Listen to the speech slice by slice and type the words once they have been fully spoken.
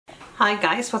Hi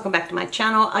guys, welcome back to my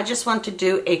channel. I just want to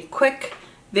do a quick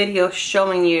video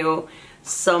showing you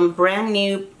some brand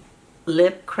new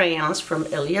lip crayons from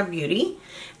Ilia Beauty,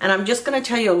 and I'm just going to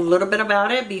tell you a little bit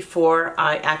about it before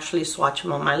I actually swatch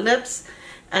them on my lips.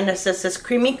 And it says, this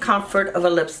creamy comfort of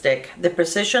a lipstick, the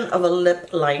precision of a lip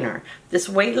liner. This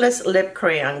weightless lip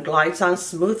crayon glides on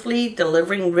smoothly,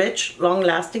 delivering rich,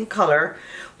 long-lasting color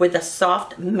with a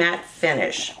soft matte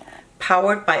finish.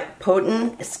 Powered by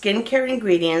potent skincare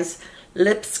ingredients,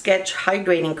 Lip Sketch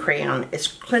Hydrating Crayon is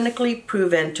clinically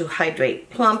proven to hydrate,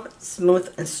 plump,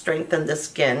 smooth, and strengthen the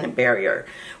skin barrier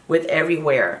with every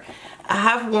wear. I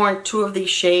have worn two of these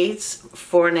shades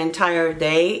for an entire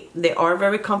day. They are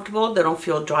very comfortable. They don't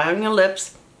feel dry on your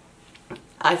lips.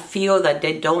 I feel that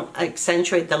they don't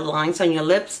accentuate the lines on your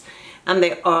lips, and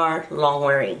they are long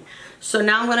wearing. So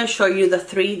now I'm going to show you the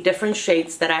three different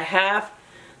shades that I have.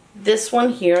 This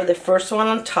one here, the first one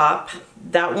on top,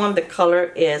 that one, the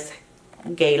color is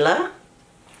Gala,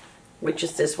 which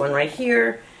is this one right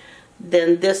here.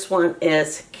 Then this one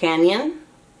is Canyon,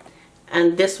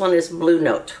 and this one is Blue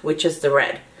Note, which is the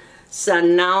red. So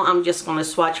now I'm just going to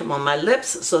swatch them on my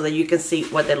lips so that you can see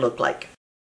what they look like.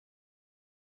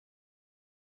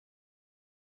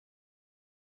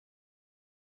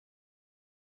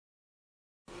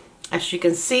 As you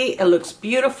can see, it looks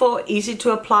beautiful, easy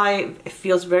to apply. It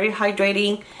feels very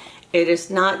hydrating. It is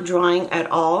not drying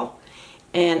at all,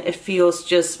 and it feels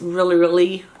just really,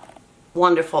 really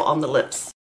wonderful on the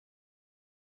lips.